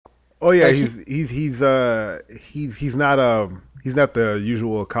Oh yeah, Like he's not the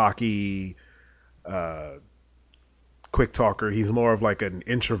usual cocky quick talker. He's more of like an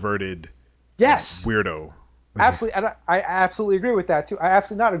introverted yes, weirdo. absolutely. And I absolutely agree with that too. I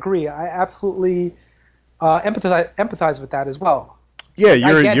absolutely not agree. I absolutely empathize with that as well. Yeah, Like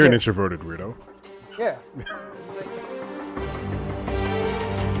I get you're an him. introverted weirdo. Yeah.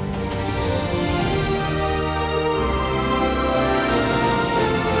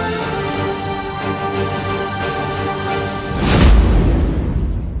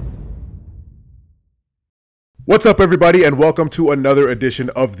 What's up, everybody, and welcome to another edition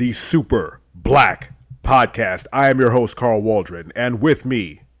of the Super Black Podcast. I am your host, Carl Waldron, and with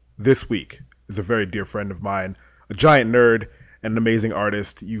me this week is a very dear friend of mine, a giant nerd and an amazing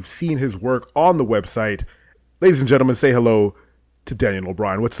artist. You've seen his work on the website. Ladies and gentlemen, say hello to Daniel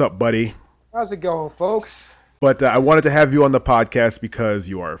O'Brien. What's up, buddy? How's it going, folks? But I wanted to have you on the podcast because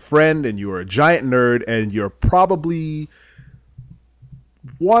you are a friend and you are a giant nerd and you're probably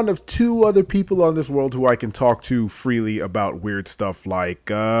one of two other people on this world who I can talk to freely about weird stuff like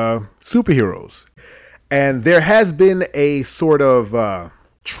superheroes. And there has been a sort of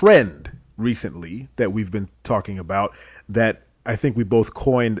trend recently that we've been talking about that I think we both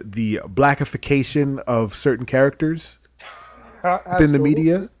coined the blackification of certain characters within the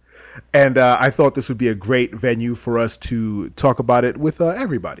media. And I thought this would be a great venue for us to talk about it with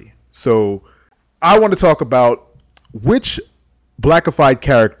everybody. So I want to talk about which blackified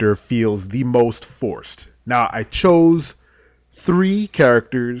character feels the most forced. Now, I chose 3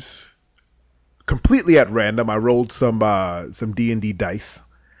 characters completely at random. I rolled some D&D dice,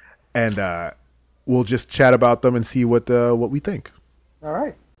 and we'll just chat about them and see what we think. All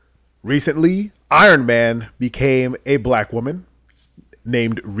right. Recently, Iron Man became a black woman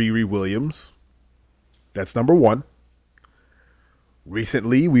named Riri Williams. That's number 1.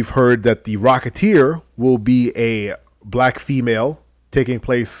 Recently, we've heard that the Rocketeer will be a black female, taking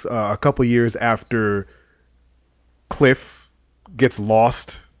place a couple years after Cliff gets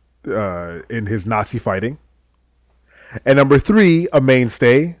lost in his Nazi fighting. And number 3, a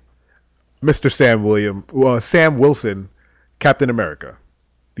mainstay, Mr. Sam Wilson, Captain America,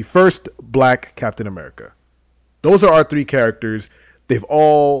 the first black Captain America. Those are our 3 characters. They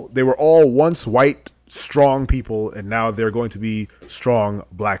were all once white, strong people, and now they're going to be strong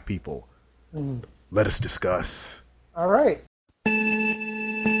black people. Let us discuss. All right.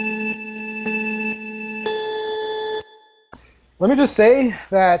 Let me just say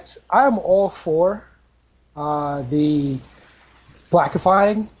that I'm all for the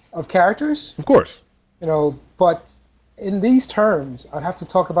blackifying of characters. Of course. But in these terms, I'd have to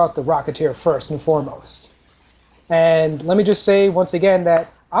talk about the Rocketeer first and foremost. And let me just say once again that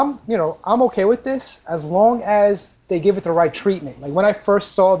I'm okay with this as long as they give it the right treatment. Like when I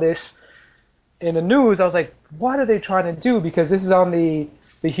first saw this in the news, I was like, what are they trying to do? Because this is on the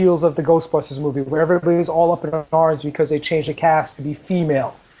heels of the Ghostbusters movie where everybody's all up in arms because they changed the cast to be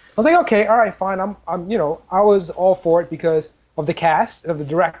female. I was like, okay, all right, fine. I was all for it because of the cast and of the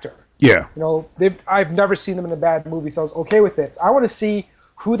director. Yeah. I've never seen them in a bad movie, so I was okay with this. I want to see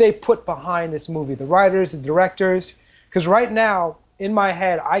who they put behind this movie, the writers, the directors, because right now, in my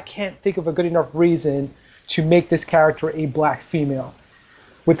head, I can't think of a good enough reason to make this character a black female.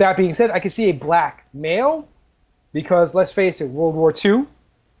 With that being said, I can see a black male, because let's face it, World War II,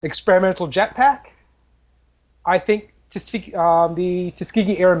 experimental jetpack. I think the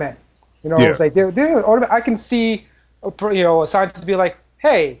Tuskegee Airmen. It's like I can see a scientist be like,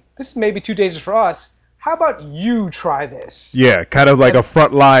 hey, this may be too dangerous for us. How about you try this? Yeah, kind of like a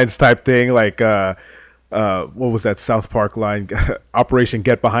front lines type thing, like what was that South Park line? Operation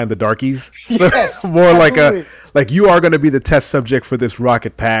Get Behind the Darkies. Yes, more absolutely. like you are going to be the test subject for this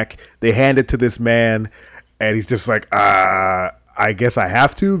rocket pack. They hand it to this man, and he's just like, I guess I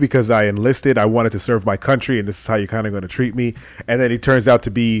have to because I enlisted. I wanted to serve my country, and this is how you're kind of going to treat me. And then he turns out to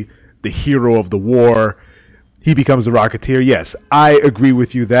be the hero of the war. He becomes the Rocketeer. Yes, I agree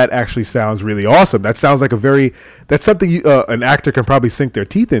with you. That actually sounds really awesome. That sounds like that's something an actor can probably sink their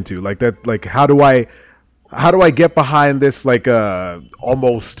teeth into. Like that. Like how do I get behind this like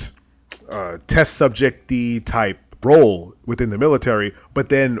almost test subject-y type role within the military, but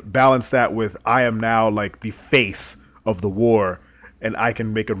then balance that with I am now like the face of the war and I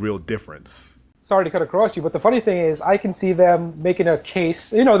can make a real difference. Sorry to cut across you, but the funny thing is I can see them making a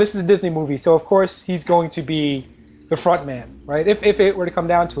case. This is a Disney movie, so of course he's going to be the front man, right? If it were to come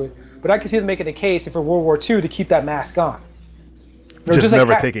down to it. But I can see them making a case for World War II to keep that mask on. Just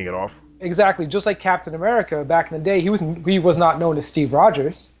never taking it off. Exactly, just like Captain America back in the day, he was not known as Steve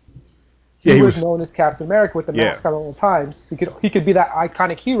Rogers. he was known as Captain America with the mask on at all times. He could be that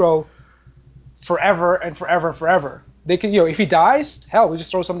iconic hero forever and forever and forever. They can, if he dies, hell, we just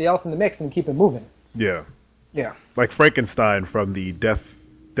throw somebody else in the mix and keep it moving. Yeah. Yeah. Like Frankenstein from the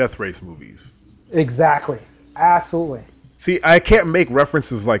Death Race movies. Exactly. Absolutely. See, I can't make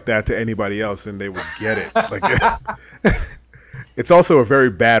references like that to anybody else and they would get it. Like, it's also a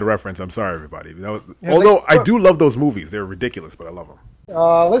very bad reference. I'm sorry, everybody. Although I do love those movies. They're ridiculous, but I love them.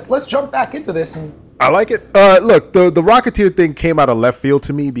 Let's jump back into this. I like it. Look, the Rocketeer thing came out of left field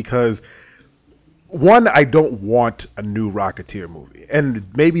to me because, one, I don't want a new Rocketeer movie. And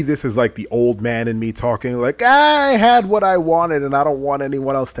maybe this is like the old man in me talking like, I had what I wanted and I don't want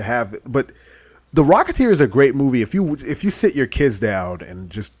anyone else to have it. But The Rocketeer is a great movie. If you sit your kids down and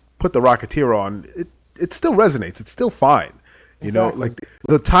just put The Rocketeer on, it still resonates. It's still fine. You know, like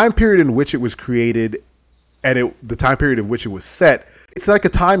the time period in which it was created and the time period in which it was set, it's like a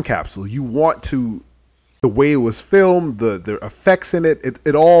time capsule. You want to, the way it was filmed, the effects in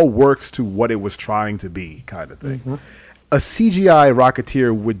it all works to what it was trying to be, kind of thing. Mm-hmm. A CGI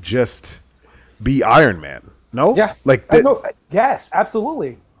Rocketeer would just be Iron Man, no? Yeah. Yes,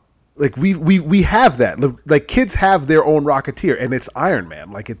 absolutely. Like we have that. Like kids have their own Rocketeer, and it's Iron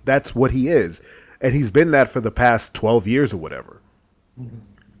Man. Like that's what he is, and he's been that for the past 12 years or whatever. Mm-hmm.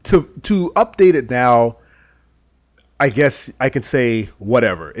 To update it now, I guess I can say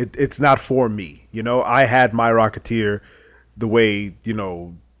whatever. It's not for me. You know, I had my Rocketeer the way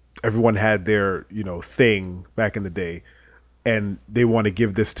everyone had their thing back in the day, and they want to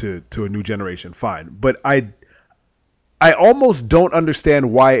give this to a new generation. Fine, but I almost don't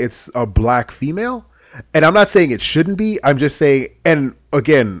understand why it's a black female. And I'm not saying it shouldn't be. I'm just saying, and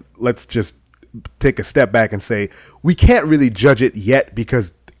again, let's just take a step back and say, we can't really judge it yet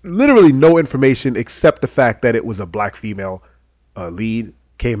because literally no information except the fact that it was a black female lead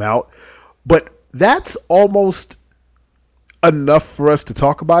came out. But that's almost enough for us to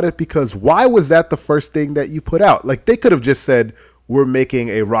talk about it, because why was that the first thing that you put out? Like, they could have just said, we're making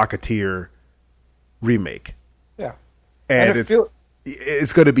a Rocketeer remake. Yeah. And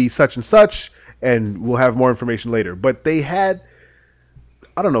it's going to be such and such, and we'll have more information later. But they had,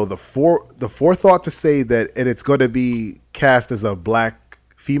 I don't know, the forethought to say that, and it's going to be cast as a black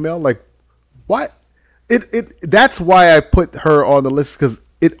female. Like, what? That's why I put her on the list, because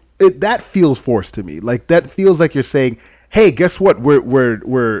that feels forced to me. Like, that feels like you're saying, hey, guess what?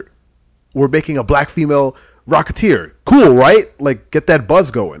 We're making a black female Rocketeer. Cool, right? Like, get that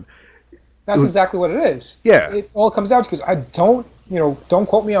buzz going. That's exactly what it is. Yeah. It all comes down to, because I don't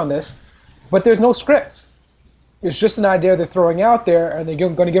quote me on this, but there's no scripts. It's just an idea they're throwing out there, and they're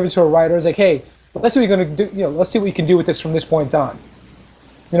going to give it to a writer. It's like, hey, let's see what you're going to do. Let's see what you can do with this from this point on.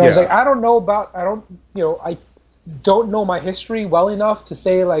 It's like, I don't know my history well enough to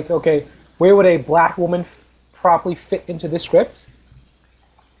say, like, okay, where would a black woman properly fit into this script?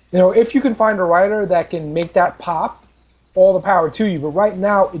 If you can find a writer that can make that pop, all the power to you. But right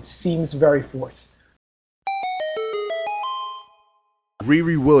now, it seems very forced.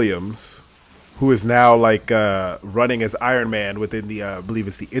 Riri Williams, who is now like running as Iron Man within the, I believe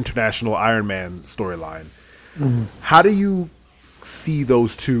it's the International Iron Man storyline. Mm-hmm. How do you see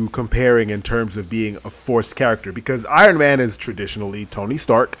those two comparing in terms of being a forced character? Because Iron Man is traditionally Tony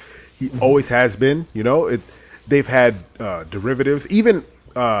Stark. He always has been. They've had derivatives. Even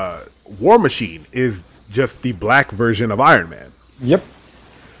War Machine is just the black version of Iron Man. Yep.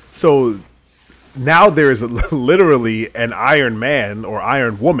 So now there is literally an Iron Man or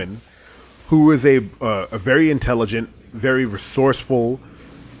Iron Woman who is a very intelligent, very resourceful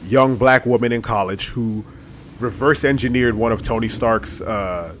young black woman in college who reverse engineered one of Tony Stark's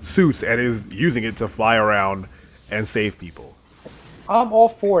suits and is using it to fly around and save people. I'm all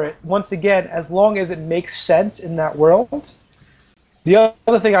for it. Once again, as long as it makes sense in that world. The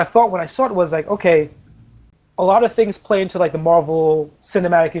other thing I thought when I saw it was like, okay, a lot of things play into like the Marvel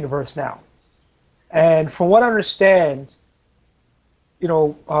Cinematic Universe now. And from what I understand,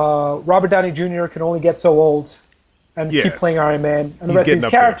 Robert Downey Jr. can only get so old and keep playing Iron Man and the rest of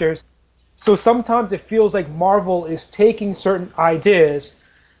these characters. There. So sometimes it feels like Marvel is taking certain ideas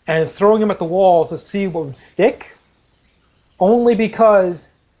and throwing them at the wall to see what would stick, only because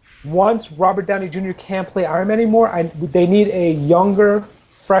once Robert Downey Jr. can't play Iron Man anymore, they need a younger,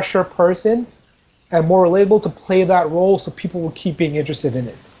 fresher person and more relatable to play that role, so people will keep being interested in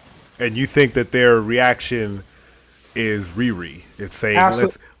it. And you think that their reaction is Riri? It's saying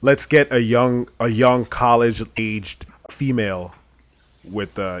let's get a young college aged female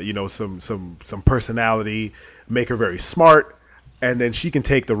with some personality, make her very smart, and then she can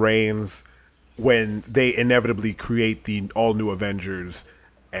take the reins when they inevitably create the all new Avengers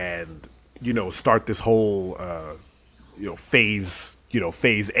and start this whole phase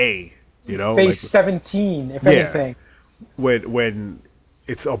A, Phase 17, if anything. When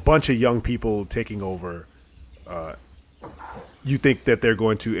it's a bunch of young people taking over, you think that they're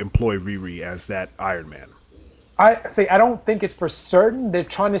going to employ Riri as that Iron Man? I don't think it's for certain. They're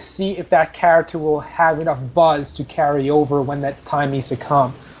trying to see if that character will have enough buzz to carry over when that time needs to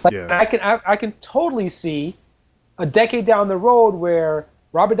come. I can totally see a decade down the road where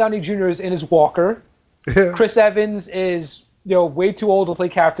Robert Downey Jr. is in his walker, Chris Evans is way too old to play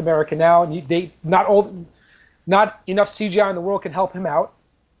Captain America now, and not enough CGI in the world can help him out.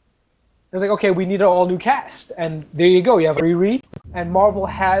 It's like, okay, we need an all new cast, and there you go. You have Riri, and Marvel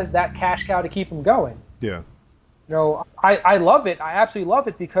has that cash cow to keep him going. Yeah. I love it. I absolutely love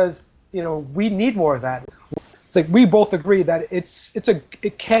it because we need more of that. It's like we both agree that it's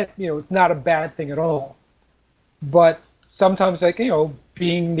not a bad thing at all. But sometimes,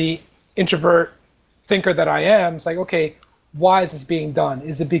 being the introvert thinker that I am, it's like, okay, why is this being done?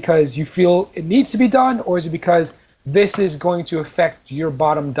 Is it because you feel it needs to be done, or is it because this is going to affect your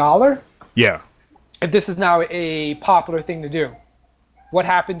bottom dollar? Yeah. If this is now a popular thing to do, what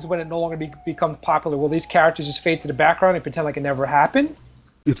happens when it no longer becomes popular? Will these characters just fade to the background and pretend like it never happened?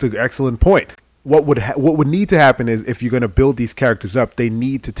 It's an excellent point. What would need to happen is, if you're going to build these characters up, they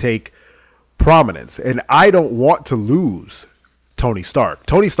need to take prominence. And I don't want to lose Tony Stark.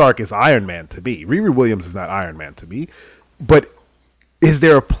 Tony Stark is Iron Man to me. Riri Williams is not Iron Man to me. But is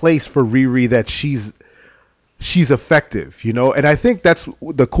there a place for Riri that she's effective, And I think that's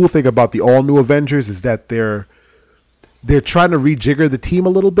the cool thing about the all new Avengers, is that they're trying to rejigger the team a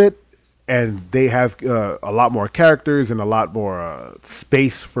little bit, and they have a lot more characters and a lot more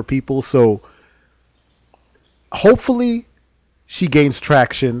space for people. So hopefully she gains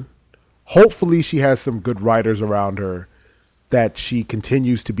traction. Hopefully she has some good writers around her, that she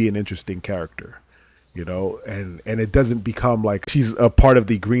continues to be an interesting character, and it doesn't become like she's a part of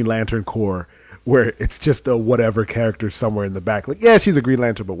the Green Lantern Corps, where it's just a whatever character somewhere in the back. Like, yeah, she's a Green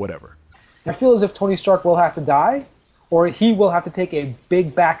Lantern, but whatever. I feel as if Tony Stark will have to die, or he will have to take a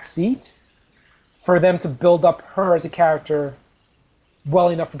big back seat for them to build up her as a character well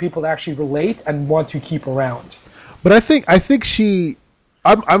enough for people to actually relate and want to keep around. But I think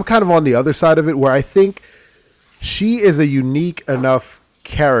I'm kind of on the other side of it, where I think she is a unique enough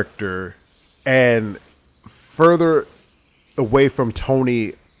character and further away from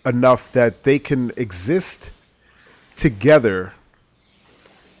Tony enough that they can exist together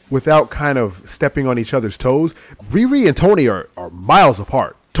without kind of stepping on each other's toes. Riri and Tony are miles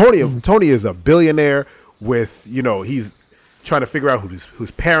apart. Tony is a billionaire with, he's trying to figure out who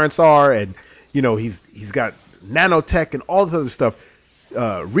his parents are, and he's got nanotech and all this other stuff.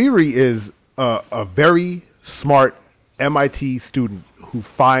 Riri is a very smart MIT student who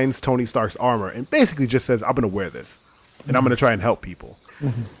finds Tony Stark's armor and basically just says, I'm going to wear this, and I'm going to try and help people.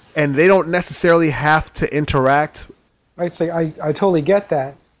 Mm-hmm. And they don't necessarily have to interact. I'd say I totally get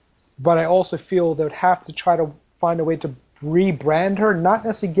that, but I also feel they would have to try to find a way to rebrand her, not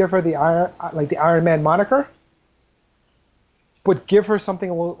necessarily give her the Iron Man moniker, but give her something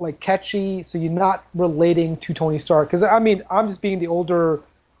a little like catchy, so you're not relating to Tony Stark. Because I'm just being the older,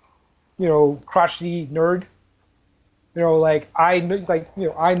 crotchety nerd. I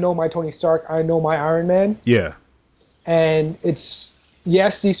know my Tony Stark, I know my Iron Man. Yeah. And it's,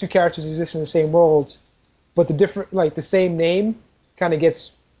 yes, these two characters exist in the same world, but the same name kind of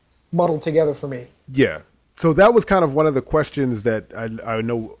gets muddled together for me. Yeah. So that was kind of one of the questions that I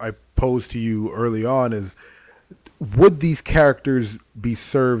know I posed to you early on, is would these characters be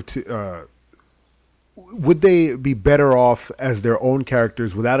served to, would they be better off as their own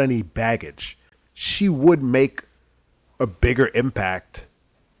characters without any baggage? She would make a bigger impact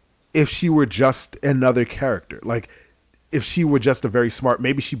if she were just another character. Like, if she were just a very smart,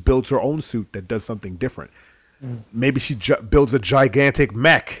 maybe she builds her own suit that does something different. Maybe she builds a gigantic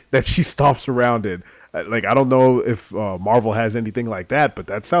mech that she stomps around in. Like, I don't know if Marvel has anything like that, but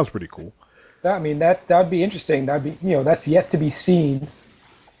that sounds pretty cool. That would be interesting. That'd be, that's yet to be seen.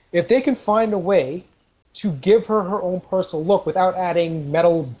 If they can find a way to give her her own personal look without adding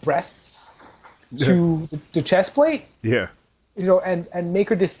metal breasts to the chest plate. Yeah. And make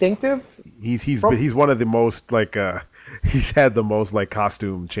her distinctive. He's one of the most he's had the most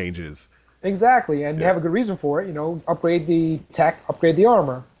costume changes. Exactly, and you have a good reason for it. Upgrade the tech, upgrade the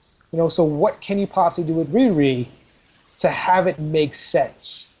armor. So what can you possibly do with Riri to have it make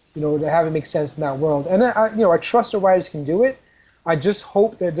sense? To have it make sense in that world. And I trust the writers can do it. I just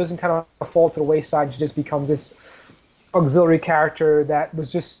hope that it doesn't kind of fall to the wayside. She just becomes this auxiliary character that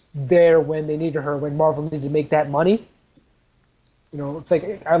was just there when they needed her, when Marvel needed to make that money. It's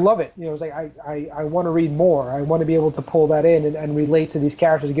like I love it. It's like I want to read more. I want to be able to pull that in and relate to these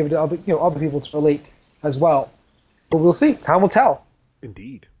characters and give it to other people to relate as well. But we'll see. Time will tell.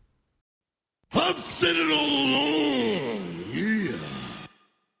 Indeed. I've said it all along. Yeah.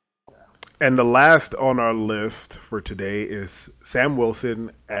 And the last on our list for today is Sam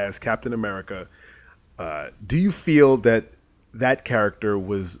Wilson as Captain America. Do you feel that character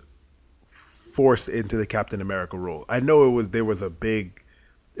was forced into the Captain America role? I know it wasn't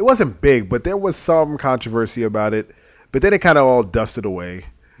big, but there was some controversy about it. But then it kind of all dusted away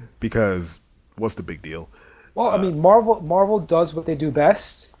because what's the big deal? Well, I mean, Marvel does what they do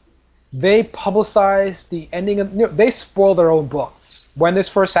best. They publicize the ending of. They spoil their own books. When this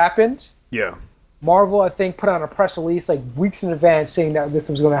first happened, yeah, Marvel, I think, put out a press release like weeks in advance saying that this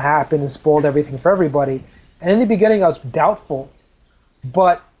was going to happen and spoiled everything for everybody. And in the beginning, I was doubtful,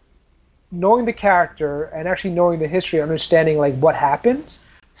 but knowing the character and actually knowing the history, understanding like what happened,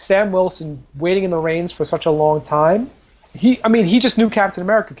 Sam Wilson waiting in the rains for such a long time. He just knew Captain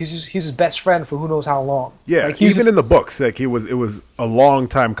America because he's his best friend for who knows how long. Yeah, like, even in the books, like it was a long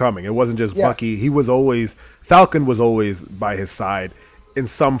time coming. It wasn't just Bucky. Falcon was always by his side in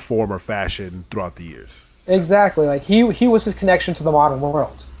some form or fashion throughout the years. Exactly, like he was his connection to the modern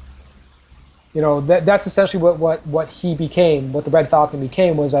world. That's essentially what he became. What the Red Falcon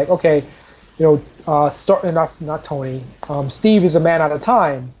became was like, okay, not Tony. Steve is a man at a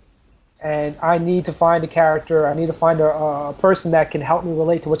time. And I need to find a character. I need to find a person that can help me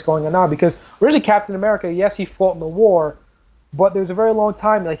relate to what's going on now. Because originally Captain America, yes, he fought in the war, but there was a very long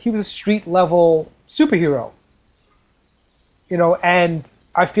time, like he was a street level superhero. And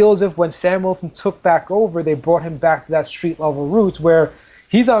I feel as if when Sam Wilson took back over, they brought him back to that street level roots where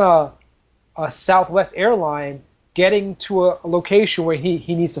he's on a Southwest airline getting to a location where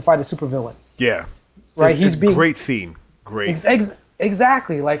he needs to fight a supervillain. Yeah. Right. It's great scene. Great.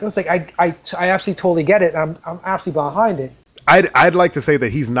 Exactly. Like it was like I absolutely totally get it. I'm absolutely behind it. I'd like to say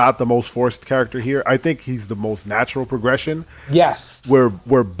that he's not the most forced character here. I think he's the most natural progression. Yes.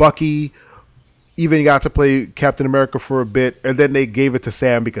 Where Bucky even got to play Captain America for a bit, and then they gave it to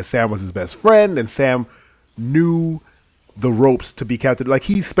Sam because Sam was his best friend, and Sam knew the ropes to be Captain. Like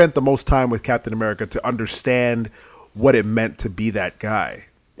he spent the most time with Captain America to understand what it meant to be that guy.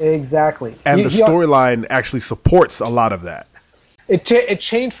 Exactly. And the storyline actually supports a lot of that. It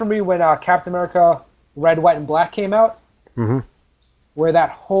changed for me when Captain America Red, White, and Black came out, where that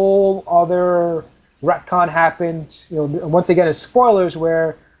whole other retcon happened. Once again, it's spoilers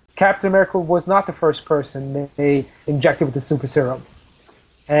where Captain America was not the first person they injected with the super serum.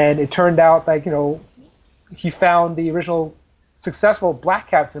 And it turned out like, he found the original successful Black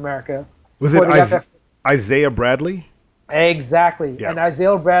Captain America. Was it Isaiah Bradley? Exactly. Yeah. And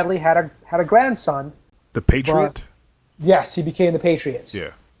Isaiah Bradley had a grandson. The Patriot? Yes, he became the Patriots.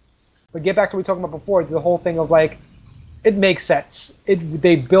 Yeah. But get back to what we were talking about before, the whole thing of like, it makes sense.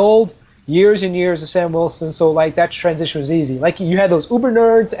 They build years and years of Sam Wilson, so like that transition was easy. Like you had those uber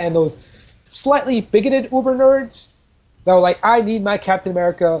nerds and those slightly bigoted uber nerds that were like, I need my Captain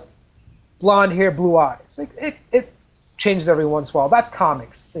America, blonde hair, blue eyes. Like it changes every once in a while. That's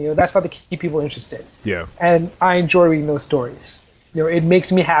comics. That's how to keep people interested. Yeah. And I enjoy reading those stories. It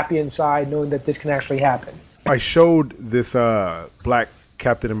makes me happy inside knowing that this can actually happen. I showed this Black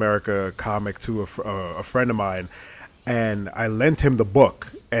Captain America comic to a friend of mine, and I lent him the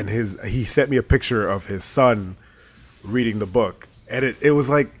book, and he sent me a picture of his son reading the book, and it was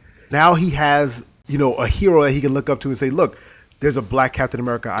like now he has a hero that he can look up to and say, look, there's a Black Captain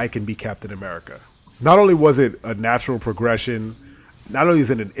America, I can be Captain America. Not only was it a natural progression, not only is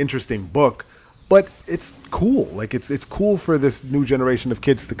it an interesting book, but it's cool. Like it's cool for this new generation of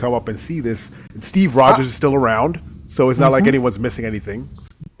kids to come up and see this. And Steve Rogers is still around, so it's not like anyone's missing anything.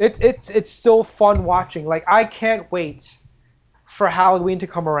 It's still fun watching. Like I can't wait for Halloween to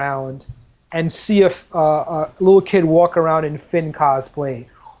come around and see a little kid walk around in Finn cosplay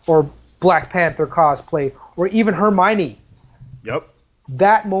or Black Panther cosplay or even Hermione. Yep.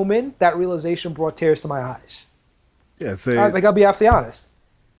 That moment, that realization brought tears to my eyes. Yeah, I'll be absolutely honest.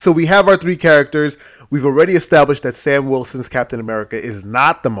 So we have our three characters. We've already established that Sam Wilson's Captain America is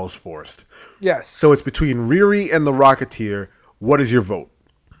not the most forced. Yes. So it's between Riri and the Rocketeer. What is your vote?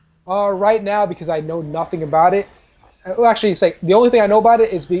 Right now, because I know nothing about it. Well, actually, it's like the only thing I know about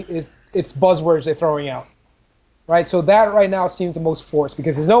it is it's buzzwords they're throwing out. Right. So that right now seems the most forced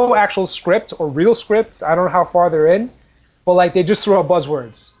because there's no actual script or real scripts. I don't know how far they're in, but like they just throw out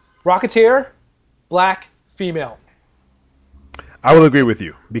buzzwords. Rocketeer, Black, female. I will agree with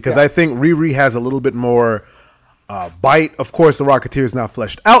you because I think Riri has a little bit more bite. Of course, the Rocketeer is not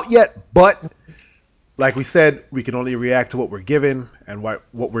fleshed out yet, but like we said, we can only react to what we're given, and what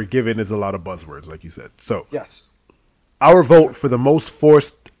we're given is a lot of buzzwords, like you said. So, Yes. our vote for the most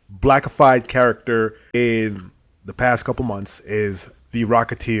forced blackified character in the past couple months is the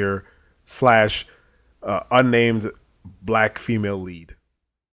Rocketeer / unnamed black female lead.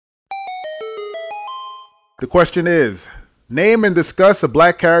 The question is, name and discuss a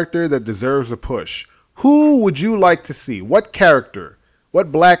black character that deserves a push. Who would you like to see? What character,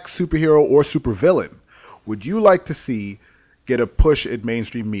 what black superhero or supervillain would you like to see get a push in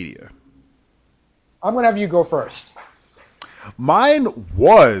mainstream media? I'm going to have you go first. Mine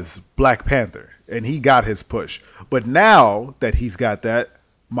was Black Panther, and he got his push. But now that he's got that,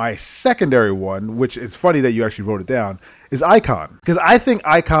 my secondary one, which it's funny that you actually wrote it down, is Icon. Because I think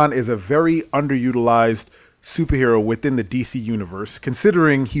Icon is a very underutilized superhero within the DC universe,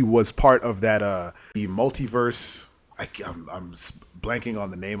 considering he was part of that the multiverse. I'm blanking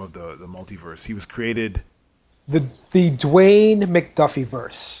on the name of the multiverse. He was created. The Dwayne McDuffie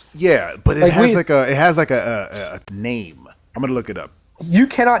verse. Yeah, but it has a name. I'm gonna look it up. You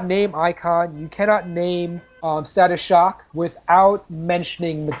cannot name Icon. You cannot name Status Shock without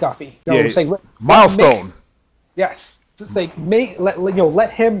mentioning McDuffie. No, Yeah, it's like, Milestone. Yes, it's like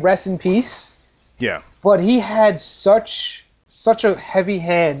let him rest in peace. Yeah. But he had such a heavy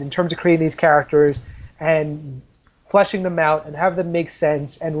hand in terms of creating these characters and fleshing them out and have them make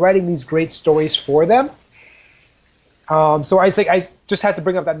sense and writing these great stories for them. So I think I just had to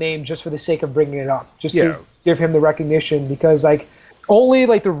bring up that name just for the sake of bringing it up, just to give him the recognition, because only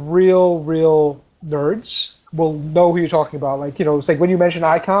the real nerds will know who you're talking about. It's like when you mention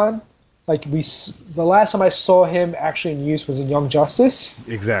Icon, the last time I saw him actually in use was in Young Justice.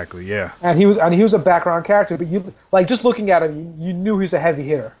 Exactly. Yeah. And he was a background character, but you just looking at him, you knew he was a heavy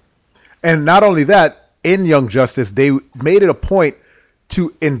hitter. And not only that, in Young Justice, they made it a point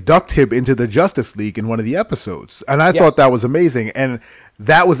to induct him into the Justice League in one of the episodes. And I thought that was amazing. And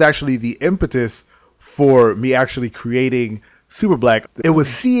that was actually the impetus for me actually creating Super Black. It was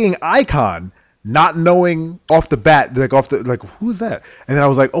seeing Icon, not knowing off the bat, who's that? And then I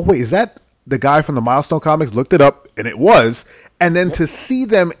was like, oh, wait, is that the guy from the Milestone comics? Looked it up, and it was. And then to see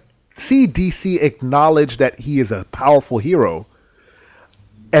DC acknowledge that he is a powerful hero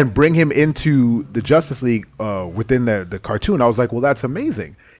and bring him into the Justice League within the cartoon, I was like, well, that's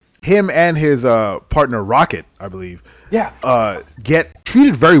amazing. Him and his partner Rocket, I believe, get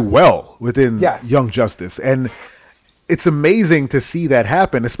treated very well within Young Justice. And it's amazing to see that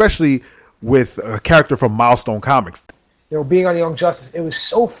happen, especially with a character from Milestone Comics. Being on Young Justice, it was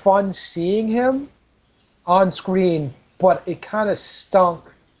so fun seeing him on screen, but it kind of stunk.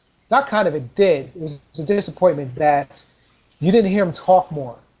 Not kind of, it did. It was a disappointment that you didn't hear him talk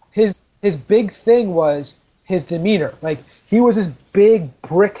more. His big thing was his demeanor. He was this big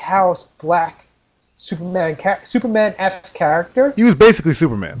brick house black Superman-esque character. He was basically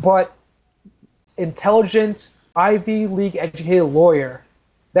Superman. But intelligent, Ivy League educated lawyer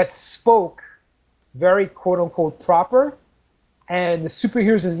that spoke very quote-unquote proper, and the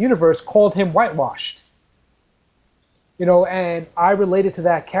superheroes in the universe called him whitewashed. And I related to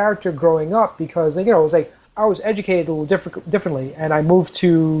that character growing up because, it was like I was educated a little differently, and I moved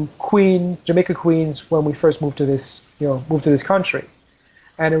to Jamaica, Queens, when we first moved to this country.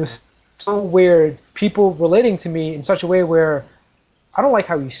 And it was so weird, people relating to me in such a way where I don't like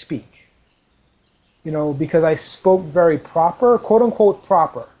how you speak. Because I spoke very proper, quote-unquote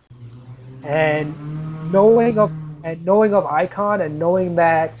proper. And knowing of Icon and knowing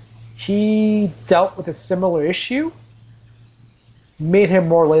that he dealt with a similar issue made him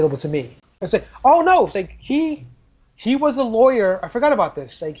more relatable to me. It's like, oh no, it's like he was a lawyer. I forgot about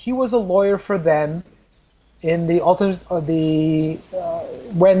this. He was a lawyer for them in the ultimate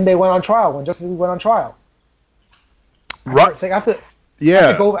when they went on trial, when Justice League went on trial. Right. It's like I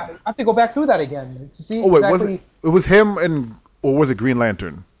have to go back through that again to see exactly. It was him or was it Green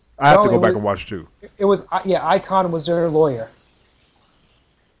Lantern? I have to go back and watch too. It was Icon was their lawyer.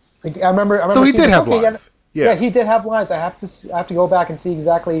 I remember. So he did have lines. Yeah, he did have lines. I have to go back and see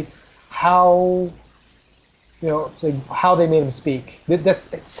exactly how how they made him speak.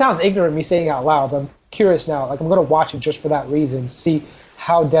 It sounds ignorant me saying it out loud, but I'm curious now. I'm going to watch it just for that reason to see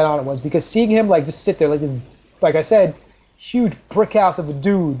how dead on it was. Because seeing him just sit there this, like I said, huge brick house of a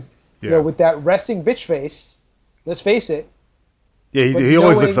dude, with that resting bitch face. Let's face it. Yeah, he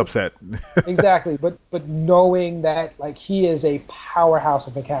always looks upset. Exactly, but knowing that he is a powerhouse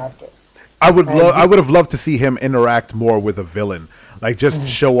of a character. I would have loved to see him interact more with a villain, just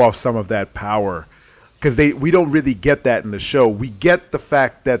show off some of that power, because we don't really get that in the show. We get the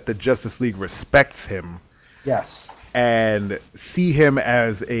fact that the Justice League respects him, yes, and see him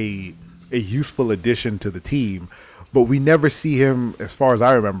as a a useful addition to the team, but we never see him, as far as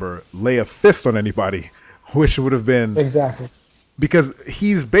I remember, lay a fist on anybody, which would have been Exactly. because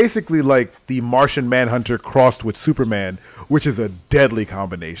he's basically like the Martian Manhunter crossed with Superman, which is a deadly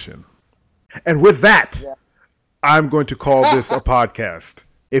combination. And with that, I'm going to call this a podcast.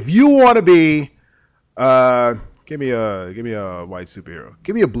 If you want to be, give me a white superhero,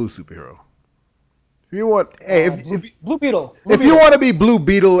 give me a blue superhero. If you want, hey, Blue Beetle. if you want to be Blue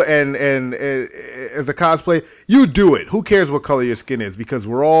Beetle and as a cosplay, you do it. Who cares what color your skin is? Because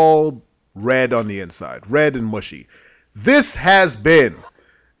we're all red on the inside, red and mushy. This has been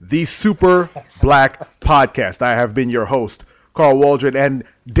the Super Black Podcast. I have been your host, Carl Waldron, and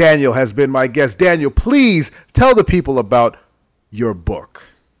Daniel has been my guest. Daniel, please tell the people about your book.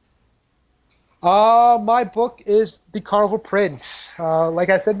 My book is The Carnival Prince. Like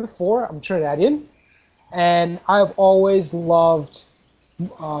I said before, I'm Trinidadian, and I've always loved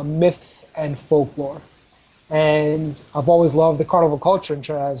myth and folklore. And I've always loved the carnival culture in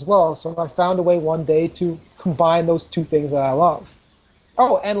Trinidad as well, so I found a way one day to combine those two things that I love.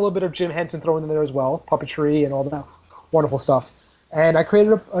 Oh, and a little bit of Jim Henson thrown in there as well, puppetry and all that wonderful stuff. And I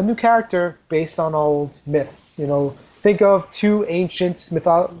created a new character based on old myths. You know, think of two ancient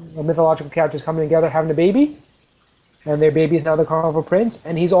mythological characters coming together, having a baby, and their baby is now the Carnival Prince,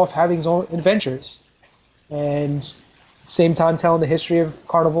 and he's off having his own adventures. And same time telling the history of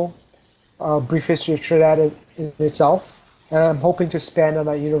Carnival, brief history of Trinidad in itself. And I'm hoping to expand on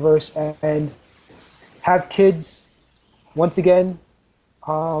that universe and have kids, once again,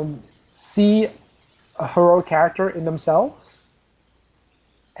 see a heroic character in themselves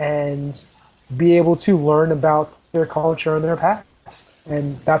and be able to learn about their culture and their past.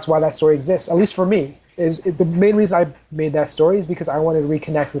 And that's why that story exists, at least for me. The main reason I made that story is because I wanted to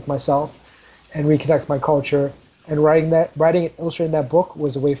reconnect with myself and reconnect my culture, and writing and illustrating that book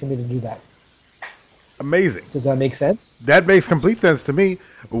was a way for me to do that. Amazing. Does that make sense? That makes complete sense to me.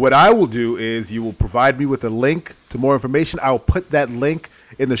 What I will do is you will provide me with a link to more information. I will put that link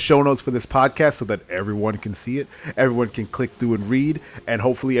in the show notes for this podcast so that everyone can see it. Everyone can click through and read, and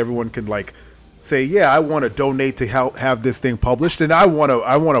hopefully everyone can say, yeah, I want to donate to help have this thing published, and I want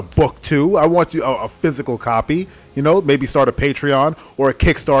a book too. I want a physical copy. You know, maybe start a Patreon or a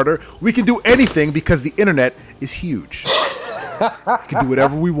Kickstarter. We can do anything because the internet is huge. We can do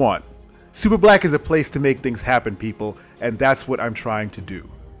whatever we want. Super Black is a place to make things happen, people, and that's what I'm trying to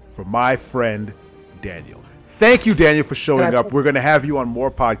do for my friend Daniel. Thank you, Daniel, for showing up. We're going to have you on more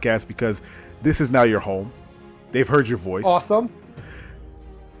podcasts because this is now your home. They've heard your voice. Awesome.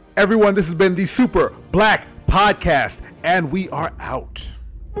 Everyone, this has been the Super Black Podcast, and we are out.